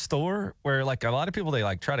you around the store, where like a lot of people, they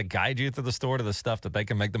like try to guide you through the store to the stuff that they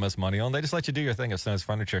can make the most money on. They just let you do your thing at Snow's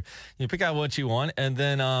Furniture. You pick out what you want, and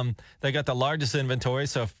then they got the largest inventory.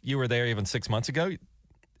 So if you were there even 6 months ago,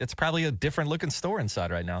 it's probably a different looking store inside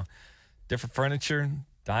right now. Different furniture,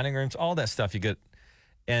 dining rooms, all that stuff you get.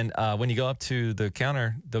 And when you go up to the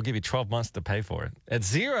counter, they'll give you 12 months to pay for it at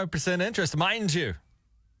 0% interest, mind you.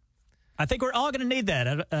 I think we're all going to need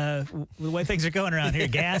that. The way things are going around here,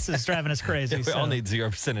 gas is driving us crazy. We all need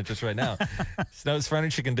 0% interest right now. Snow's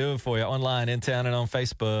Furniture can do it for you online, in town, and on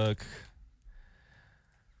Facebook.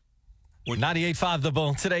 98.5 The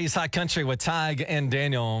Bull, today's Hot Country with Tig and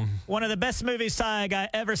Daniel. One of the best movies, Tig, I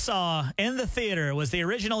ever saw in the theater was the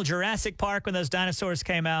original Jurassic Park when those dinosaurs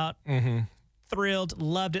came out. Mm-hmm. Thrilled,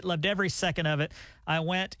 loved it, loved every second of it. I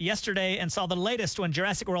went yesterday and saw the latest one,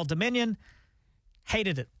 Jurassic World Dominion.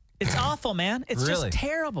 Hated it. It's awful, man. It's Really? just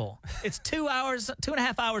terrible. It's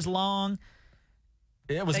 2.5 hours long.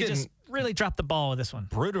 It was They getting just really dropped the ball with this one.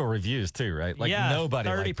 brutal reviews too, right? Like nobody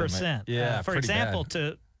liked them. 30%. Yeah, for pretty example,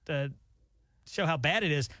 bad. to show how bad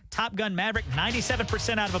it is, Top Gun Maverick,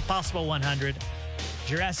 97% out of a possible 100.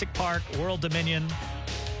 Jurassic Park, World Dominion,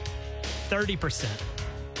 30%.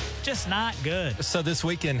 Just not good. So this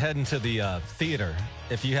weekend, heading to the theater,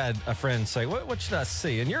 if you had a friend say, what should I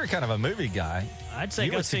see? And you're kind of a movie guy. I'd say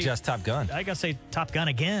you go would see suggest Top Gun. I gotta say Top Gun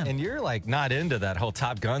again. And you're like not into that whole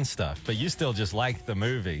Top Gun stuff, but you still just like the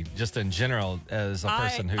movie, just in general as a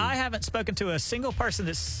person who. I haven't spoken to a single person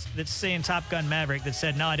that's seen Top Gun Maverick that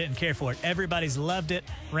said, no, I didn't care for it. Everybody's loved it,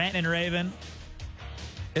 ranting and raving.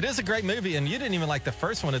 It is a great movie, and you didn't even like the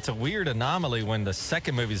first one. It's a weird anomaly when the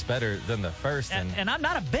second movie's better than the first. And I'm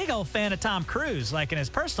not a big old fan of Tom Cruise, like in his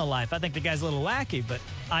personal life. I think the guy's a little wacky, but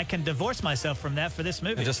I can divorce myself from that for this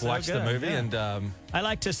movie. And just It's so watch the good, movie, yeah. and I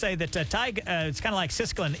like to say that it's kind of like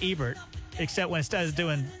Siskel and Ebert, except when instead of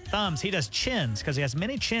doing thumbs, he does chins because he has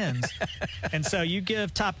many chins. And so you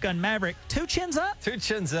give Top Gun Maverick 2 chins up? 2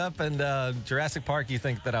 chins up, and Jurassic Park, you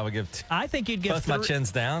think that I would give I think you'd give both my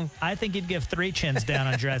chins down? I think you'd give 3 chins down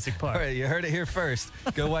on Jurassic Park. All right, you heard it here first.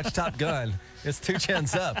 Go watch Top Gun. It's 2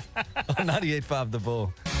 chins up on 98.5 The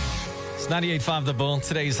Bull. It's 98.5 The Bull.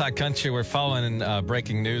 Today's Hot Country. We're following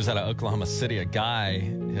breaking news out of Oklahoma City. A guy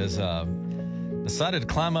has decided to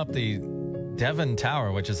climb up the Devon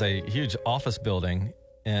Tower, which is a huge office building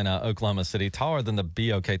in Oklahoma City, taller than the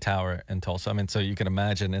BOK Tower in Tulsa. I mean, so you can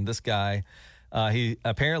imagine. And this guy, he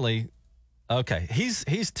apparently,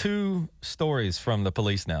 he's 2 stories from the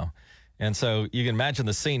police now. And so you can imagine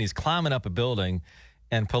the scene. He's climbing up a building,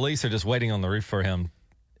 and police are just waiting on the roof for him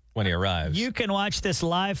when he arrives. You can watch this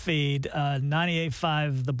live feed,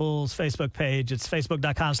 98.5 The Bull's Facebook page. It's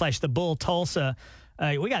facebook.com/The Bull Tulsa.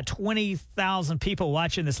 We got 20,000 people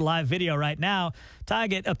watching this live video right now.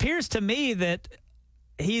 Tig, it appears to me that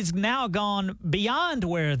he's now gone beyond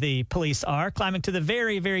where the police are, climbing to the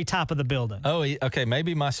very, very top of the building. Oh, okay.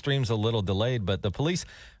 Maybe my stream's a little delayed, but the police,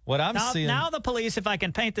 what I'm seeing. Now the police, if I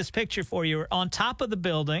can paint this picture for you, are on top of the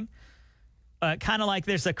building, kind of like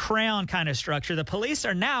there's a crown kind of structure. The police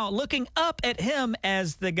are now looking up at him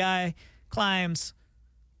as the guy climbs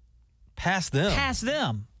past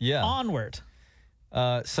them. Yeah. Onward.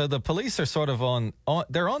 So the police are sort of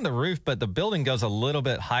they're on the roof, but the building goes a little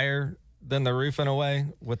bit higher than the roof in a way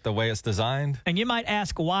with the way it's designed. And you might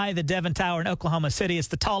ask why the Devon Tower in Oklahoma City is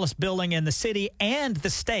the tallest building in the city and the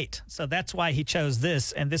state. So that's why he chose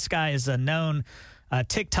this. And this guy is a known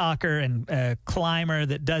TikToker and climber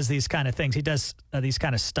that does these kind of things. He does these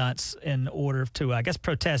kind of stunts in order to, I guess,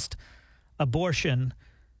 protest abortion.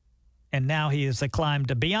 And now he has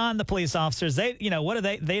climbed beyond the police officers. They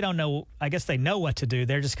don't know. I guess they know what to do.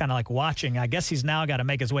 They're just kind of like watching. I guess he's now got to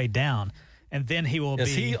make his way down. And then he will be.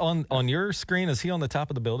 Is he on your screen? Is he on the top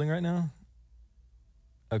of the building right now?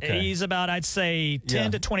 Okay. He's about, I'd say,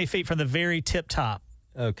 10 to 20 feet from the very tip top.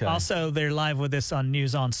 Okay. Also, they're live with this on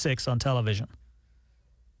News on 6 on television.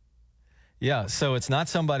 Yeah, so it's not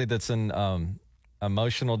somebody that's in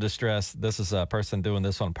emotional distress. This is a person doing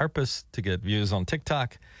this on purpose to get views on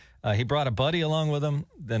TikTok. He brought a buddy along with him.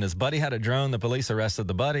 Then his buddy had a drone. The police arrested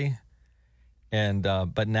the buddy. And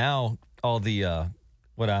but now all the,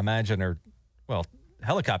 what I imagine are,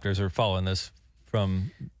 helicopters are following this from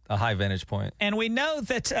a high vantage point. And we know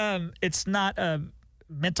that it's not a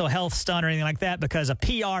mental health stunt or anything like that because a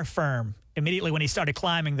PR firm, immediately when he started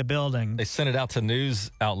climbing the building, they sent it out to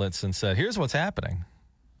news outlets and said, here's what's happening.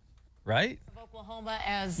 Right? Oklahoma,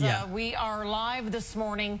 as we are live this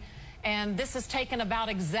morning. And this has taken about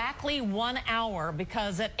exactly 1 hour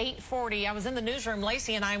because at 8:40, I was in the newsroom,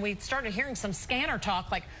 Lacey and we started hearing some scanner talk,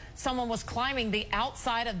 like someone was climbing the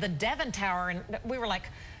outside of the Devon Tower. And we were like,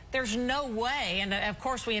 there's no way. And of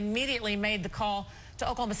course, we immediately made the call to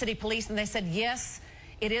Oklahoma City Police, and they said, yes,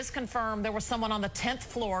 it is confirmed. There was someone on the 10th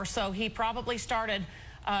floor, so he probably started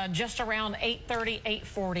just around 8:30,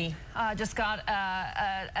 8:40. Just got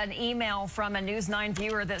an email from a News 9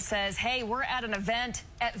 viewer that says, hey, we're at an event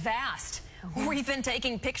at VAST. We've been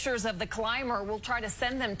taking pictures of the climber. We'll try to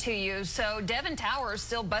send them to you. So Devon Tower is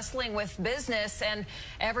still bustling with business, and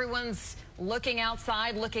everyone's looking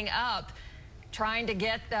outside, looking up, trying to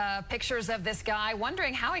get pictures of this guy,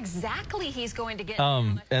 wondering how exactly he's going to get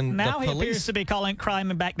down. And now the he police, appears to be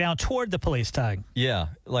climbing back down toward the police tag. Yeah,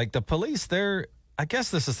 like the police, I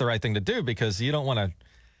guess this is the right thing to do because you don't want to,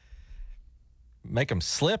 make him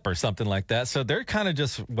slip or something like that. So they're kind of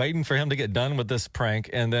just waiting for him to get done with this prank.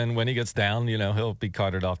 And then when he gets down, he'll be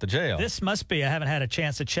carted off to jail. This must be, I haven't had a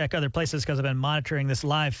chance to check other places because I've been monitoring this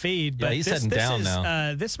live feed. But he's heading down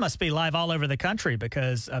now. This must be live all over the country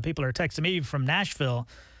because people are texting me from Nashville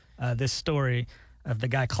this story of the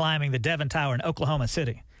guy climbing the Devon Tower in Oklahoma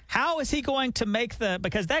City. How is he going to make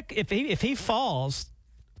because if he falls,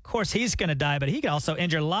 of course, he's going to die, but he can also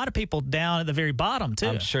injure a lot of people down at the very bottom, too.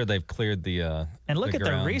 I'm sure they've cleared the And look at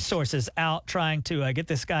ground. the resources out trying to get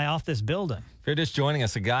this guy off this building. If you're just joining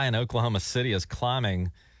us, a guy in Oklahoma City is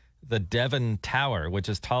climbing the Devon Tower, which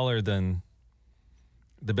is taller than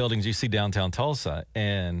the buildings you see downtown Tulsa.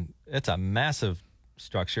 And it's a massive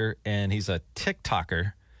structure, and he's a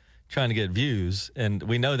TikToker trying to get views. And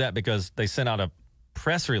we know that because they sent out a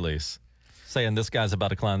press release saying this guy's about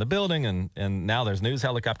to climb the building, and now there's news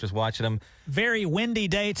helicopters watching him. Very windy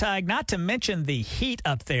day, Tig, not to mention the heat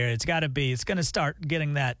up there. It's going to start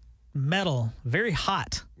getting that metal very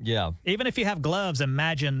hot. Yeah. Even if you have gloves,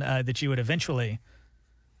 imagine that you would eventually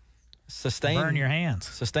burn your hands.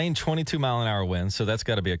 Sustained 22-mile-an-hour winds, so that's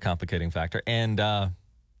got to be a complicating factor. And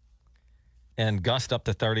gust up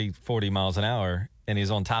to 30, 40 miles an hour, and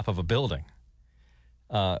he's on top of a building.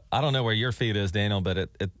 I don't know where your feed is, Daniel, but it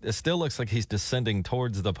still looks like he's descending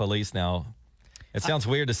towards the police now. It sounds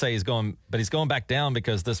weird to say he's going back down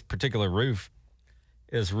because this particular roof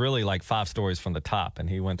is really like 5 stories from the top, and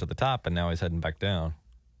he went to the top, and now he's heading back down.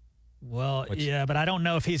 Well, yeah, but I don't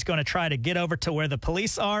know if he's going to try to get over to where the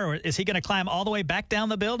police are, or is he going to climb all the way back down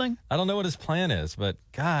the building? I don't know what his plan is, but,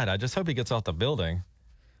 God, I just hope he gets off the building.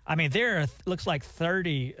 I mean, there looks like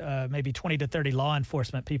 30, maybe 20 to 30 law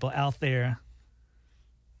enforcement people out there.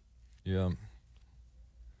 Yeah.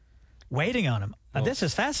 Waiting on him. This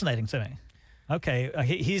is fascinating to me. Okay,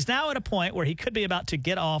 he's now at a point where he could be about to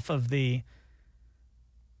get off of the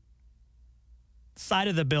side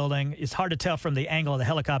of the building. It's hard to tell from the angle of the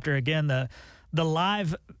helicopter. Again, the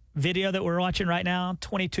live video that we're watching right now,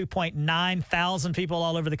 22.9 thousand people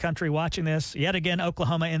all over the country watching this. Yet again,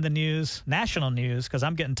 Oklahoma in the news, national news, because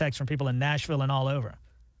I'm getting texts from people in Nashville and all over.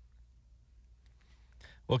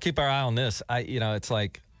 We'll keep our eye on this. It's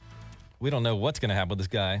like we don't know what's going to happen with this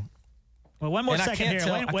guy. Well, one more second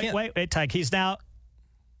here. Wait, Tig. He's now.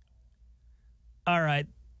 All right.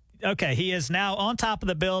 Okay. He is now on top of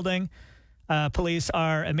the building. Police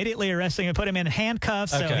are immediately arresting him, put him in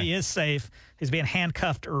handcuffs, so he is safe. He's being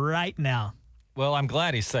handcuffed right now. Well, I'm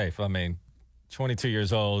glad he's safe. I mean, 22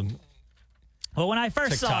 years old. Well, when I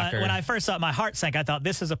first saw it, my heart sank. I thought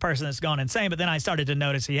this is a person that's gone insane. But then I started to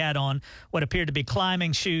notice he had on what appeared to be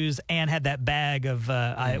climbing shoes and had that bag of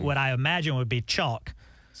what I imagine would be chalk.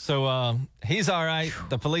 So he's all right.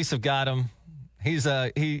 The police have got him. He's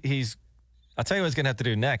I'll tell you what he's going to have to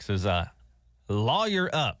do next is lawyer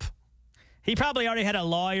up. He probably already had a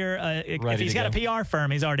lawyer. If he's got a PR firm,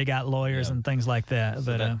 he's already got lawyers and things like that. So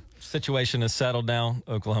but that situation is settled now,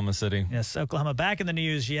 Oklahoma City. Yes, Oklahoma back in the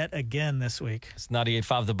news yet again this week. It's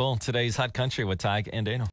 98.5 The Bull, today's Hot Country with Tig and Daniel.